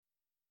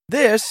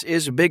This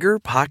is Bigger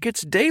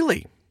Pockets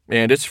Daily,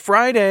 and it's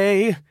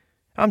Friday.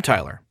 I'm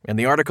Tyler, and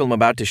the article I'm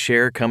about to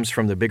share comes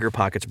from the Bigger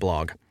Pockets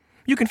blog.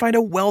 You can find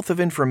a wealth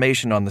of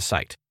information on the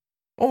site,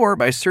 or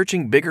by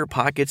searching Bigger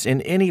Pockets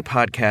in any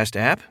podcast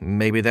app.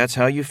 Maybe that's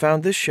how you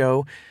found this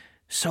show.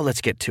 So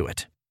let's get to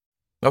it.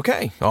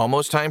 Okay,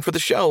 almost time for the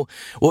show.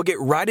 We'll get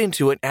right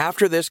into it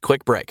after this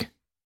quick break.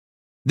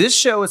 This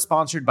show is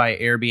sponsored by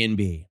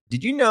Airbnb.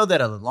 Did you know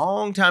that a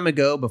long time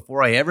ago,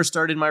 before I ever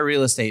started my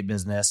real estate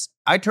business,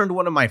 I turned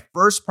one of my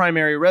first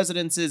primary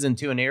residences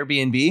into an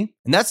Airbnb?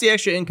 And that's the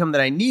extra income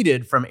that I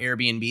needed from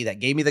Airbnb that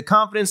gave me the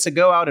confidence to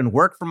go out and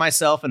work for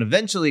myself and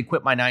eventually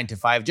quit my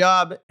 9-to-5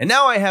 job. And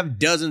now I have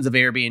dozens of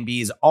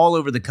Airbnbs all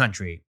over the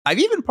country. I've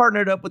even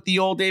partnered up with the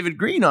old David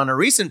Green on a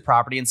recent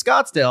property in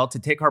Scottsdale to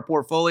take our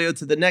portfolio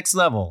to the next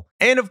level.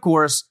 And of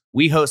course,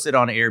 we host it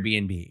on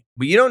Airbnb.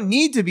 But you don't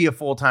need to be a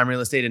full-time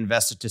real estate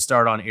investor to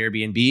start on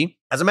Airbnb.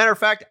 As a matter of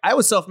fact, I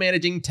was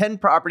self-managing 10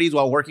 properties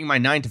while working my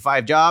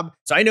 9-to-5 job,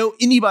 so I know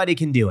anybody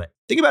can do it.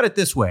 Think about it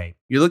this way.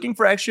 You're looking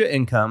for extra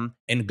income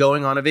and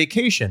going on a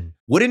vacation.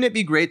 Wouldn't it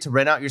be great to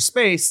rent out your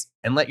space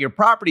and let your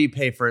property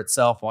pay for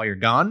itself while you're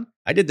gone?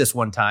 I did this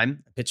one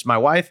time. I pitched my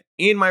wife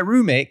and my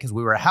roommate, because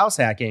we were house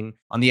hacking,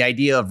 on the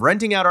idea of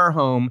renting out our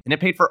home, and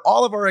it paid for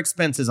all of our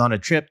expenses on a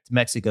trip to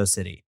Mexico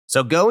City.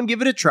 So go and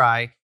give it a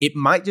try. It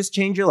might just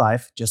change your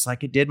life, just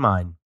like it did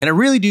mine. And I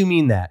really do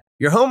mean that.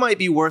 Your home might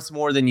be worth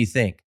more than you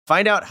think.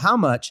 Find out how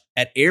much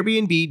at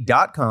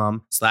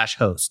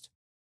airbnb.com/host.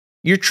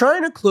 You're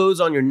trying to close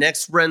on your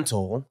next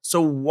rental,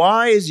 so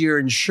why is your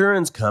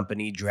insurance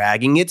company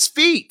dragging its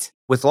feet?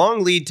 With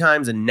long lead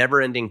times and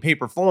never-ending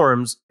paper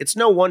forms, it's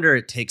no wonder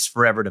it takes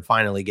forever to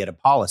finally get a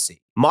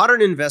policy.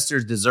 Modern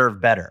investors deserve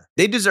better.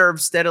 They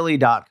deserve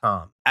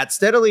Steadily.com. At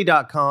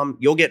Steadily.com,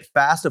 you'll get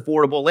fast,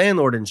 affordable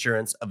landlord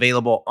insurance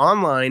available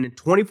online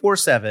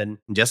 24/7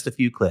 in just a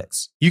few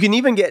clicks. You can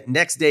even get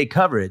next-day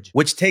coverage,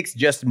 which takes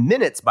just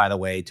minutes, by the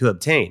way, to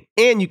obtain.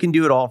 And you can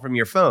do it all from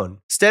your phone.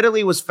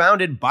 Steadily was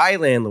founded by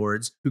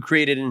landlords who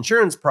created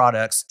insurance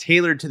products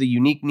tailored to the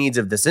unique needs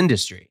of this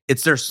industry.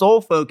 It's their sole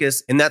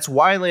focus, and that's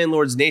why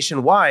landlords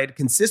nationwide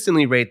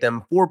consistently rate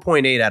them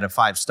 4.8 out of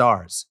 5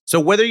 stars. So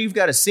whether you've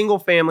got a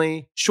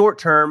single-family,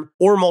 short-term,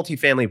 or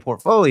multifamily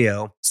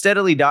portfolio,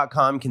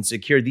 Steadily.com can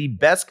secure the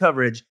best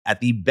coverage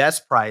at the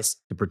best price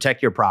to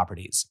protect your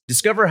properties.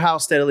 Discover how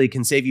Steadily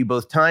can save you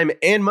both time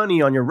and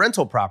money on your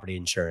rental property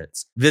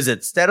insurance.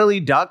 Visit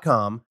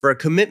Steadily.com for a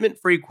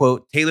commitment-free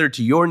quote tailored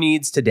to your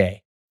needs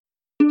today.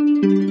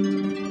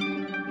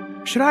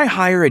 Should I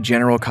hire a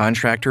general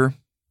contractor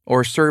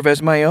or serve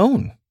as my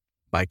own?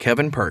 By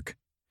Kevin Perk.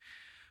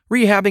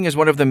 Rehabbing is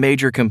one of the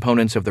major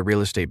components of the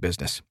real estate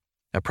business.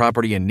 A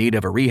property in need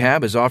of a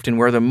rehab is often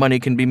where the money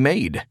can be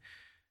made.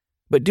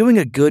 But doing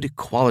a good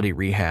quality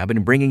rehab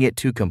and bringing it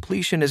to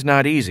completion is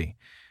not easy,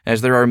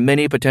 as there are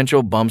many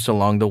potential bumps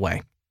along the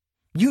way.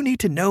 You need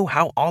to know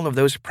how all of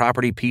those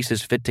property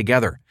pieces fit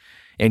together,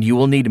 and you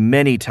will need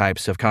many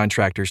types of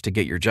contractors to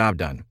get your job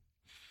done.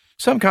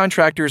 Some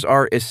contractors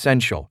are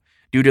essential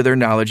due to their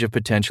knowledge of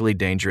potentially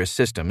dangerous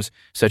systems,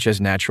 such as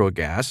natural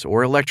gas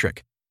or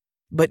electric.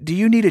 But do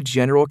you need a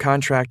general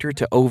contractor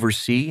to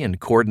oversee and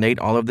coordinate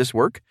all of this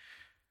work?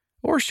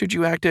 Or should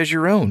you act as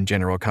your own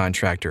general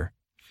contractor?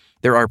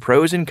 There are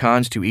pros and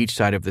cons to each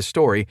side of the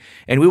story,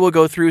 and we will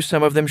go through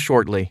some of them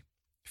shortly.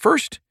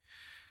 First,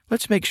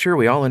 let's make sure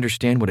we all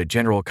understand what a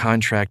general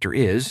contractor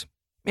is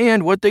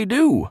and what they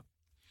do.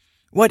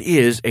 What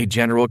is a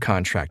general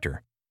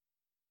contractor?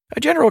 A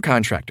general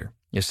contractor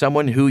is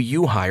someone who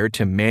you hire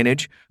to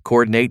manage,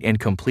 coordinate, and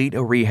complete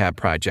a rehab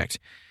project.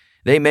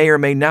 They may or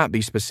may not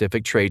be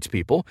specific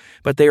tradespeople,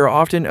 but they are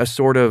often a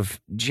sort of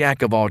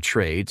jack of all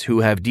trades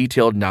who have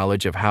detailed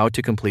knowledge of how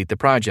to complete the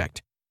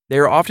project. They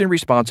are often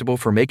responsible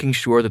for making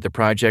sure that the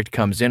project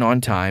comes in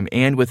on time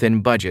and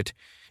within budget,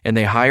 and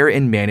they hire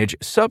and manage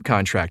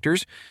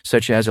subcontractors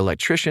such as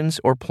electricians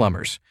or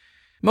plumbers.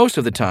 Most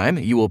of the time,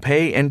 you will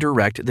pay and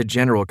direct the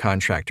general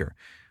contractor,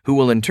 who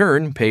will in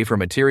turn pay for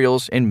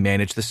materials and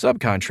manage the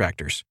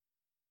subcontractors.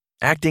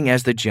 Acting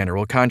as the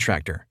general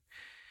contractor.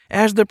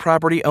 As the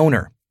property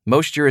owner,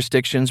 most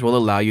jurisdictions will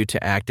allow you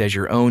to act as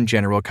your own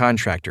general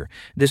contractor.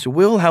 This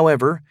will,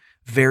 however,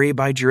 vary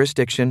by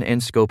jurisdiction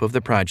and scope of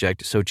the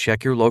project, so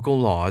check your local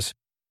laws.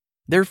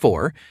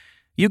 Therefore,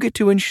 you get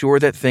to ensure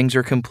that things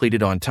are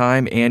completed on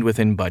time and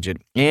within budget,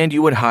 and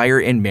you would hire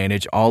and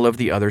manage all of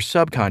the other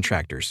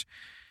subcontractors.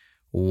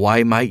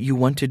 Why might you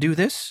want to do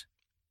this?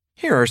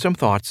 Here are some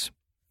thoughts.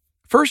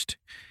 First,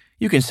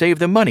 you can save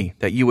the money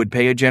that you would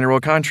pay a general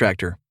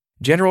contractor.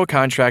 General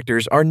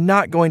contractors are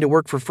not going to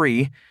work for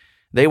free.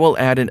 They will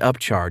add an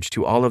upcharge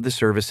to all of the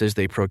services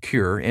they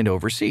procure and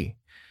oversee.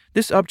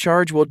 This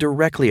upcharge will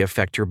directly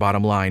affect your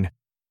bottom line.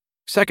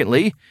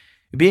 Secondly,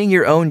 being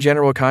your own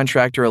general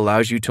contractor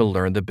allows you to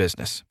learn the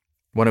business.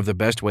 One of the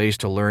best ways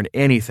to learn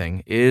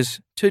anything is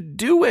to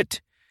do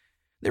it.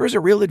 There is a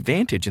real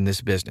advantage in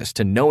this business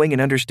to knowing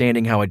and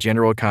understanding how a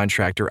general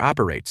contractor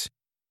operates.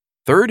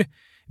 Third,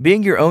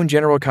 being your own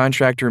general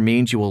contractor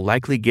means you will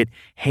likely get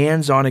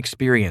hands-on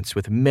experience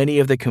with many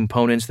of the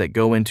components that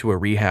go into a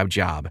rehab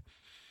job.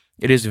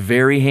 It is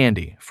very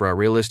handy for a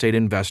real estate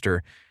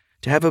investor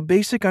to have a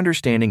basic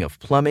understanding of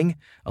plumbing,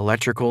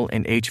 electrical,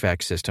 and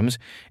HVAC systems,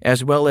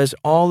 as well as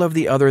all of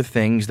the other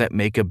things that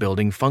make a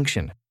building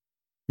function.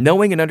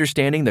 Knowing and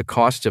understanding the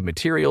costs of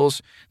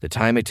materials, the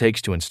time it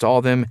takes to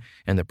install them,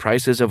 and the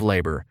prices of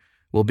labor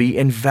will be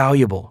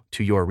invaluable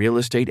to your real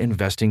estate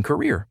investing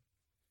career.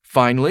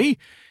 Finally,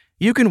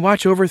 you can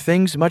watch over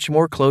things much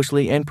more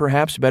closely and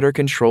perhaps better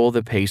control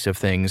the pace of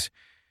things.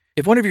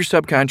 If one of your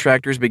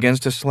subcontractors begins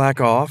to slack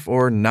off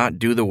or not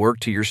do the work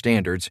to your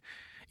standards,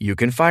 you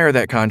can fire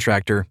that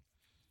contractor.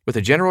 With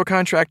a general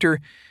contractor,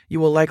 you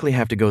will likely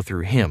have to go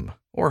through him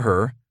or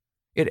her.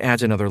 It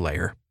adds another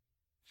layer.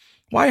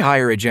 Why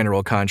hire a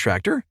general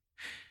contractor?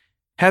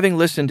 Having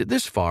listened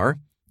this far,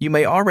 you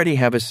may already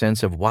have a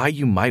sense of why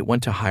you might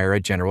want to hire a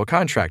general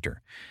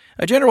contractor.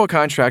 A general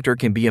contractor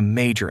can be a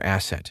major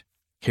asset.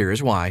 Here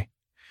is why.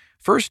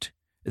 First,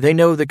 they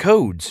know the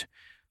codes.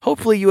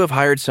 Hopefully you have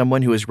hired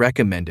someone who is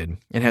recommended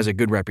and has a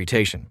good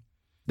reputation.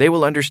 They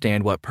will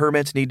understand what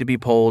permits need to be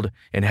pulled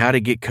and how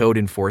to get code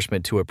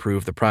enforcement to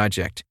approve the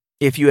project.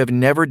 If you have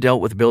never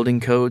dealt with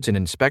building codes and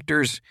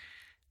inspectors,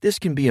 this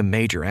can be a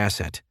major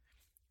asset.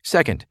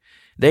 Second,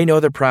 they know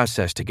the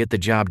process to get the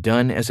job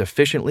done as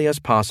efficiently as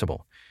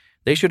possible.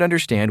 They should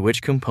understand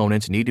which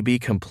components need to be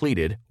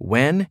completed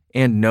when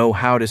and know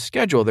how to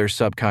schedule their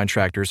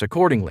subcontractors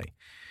accordingly.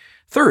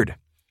 Third,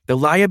 the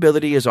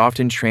liability is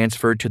often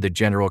transferred to the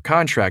general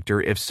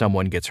contractor if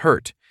someone gets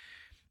hurt.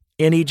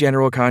 Any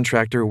general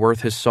contractor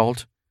worth his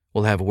salt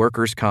will have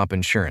workers' comp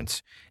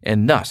insurance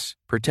and thus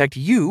protect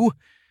you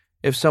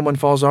if someone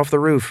falls off the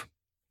roof.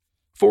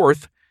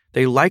 Fourth,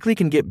 they likely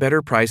can get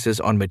better prices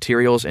on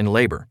materials and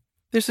labor.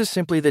 This is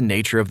simply the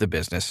nature of the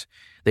business.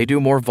 They do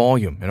more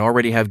volume and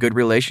already have good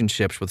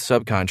relationships with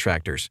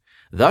subcontractors.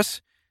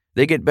 Thus,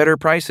 they get better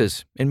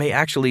prices and may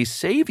actually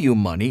save you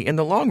money in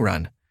the long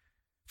run.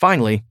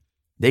 Finally,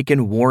 they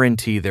can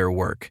warranty their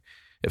work.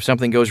 If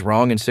something goes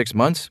wrong in 6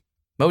 months,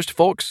 most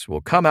folks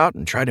will come out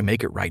and try to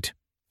make it right.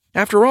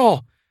 After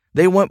all,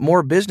 they want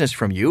more business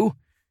from you,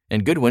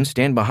 and good ones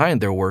stand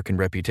behind their work and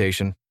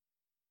reputation.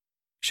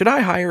 Should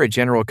I hire a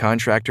general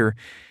contractor?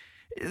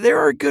 There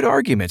are good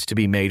arguments to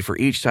be made for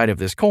each side of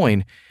this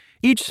coin.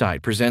 Each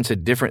side presents a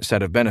different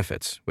set of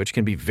benefits, which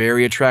can be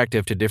very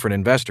attractive to different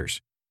investors.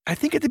 I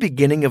think at the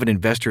beginning of an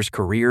investor's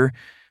career,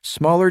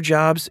 smaller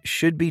jobs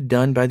should be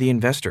done by the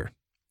investor.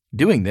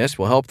 Doing this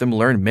will help them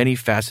learn many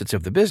facets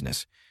of the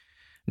business.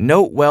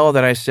 Note well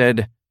that I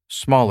said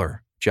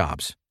smaller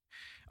jobs.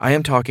 I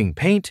am talking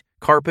paint,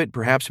 carpet,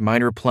 perhaps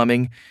minor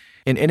plumbing.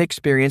 An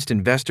inexperienced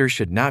investor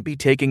should not be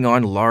taking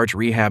on large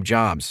rehab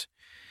jobs.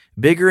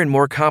 Bigger and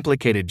more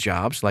complicated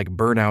jobs like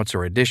burnouts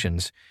or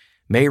additions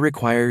may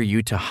require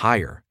you to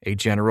hire a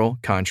general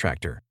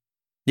contractor.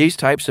 These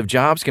types of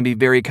jobs can be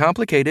very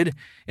complicated,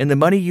 and the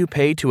money you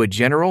pay to a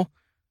general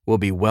will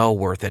be well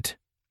worth it.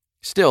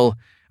 Still,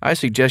 I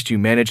suggest you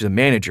manage the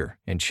manager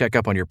and check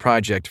up on your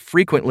project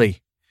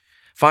frequently.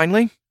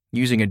 Finally,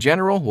 using a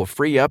general will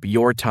free up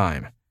your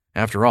time.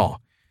 After all,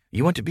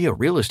 you want to be a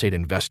real estate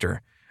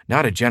investor,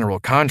 not a general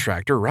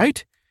contractor,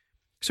 right?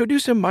 So do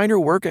some minor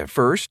work at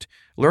first,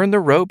 learn the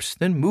ropes,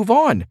 then move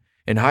on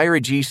and hire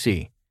a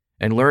GC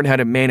and learn how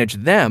to manage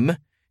them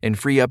and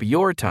free up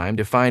your time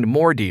to find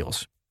more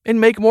deals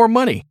and make more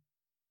money.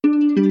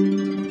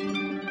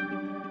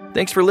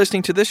 Thanks for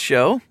listening to this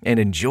show and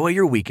enjoy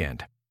your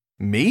weekend.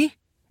 Me?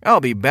 I'll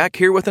be back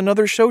here with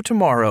another show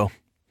tomorrow.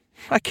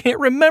 I can't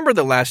remember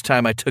the last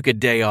time I took a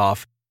day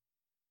off.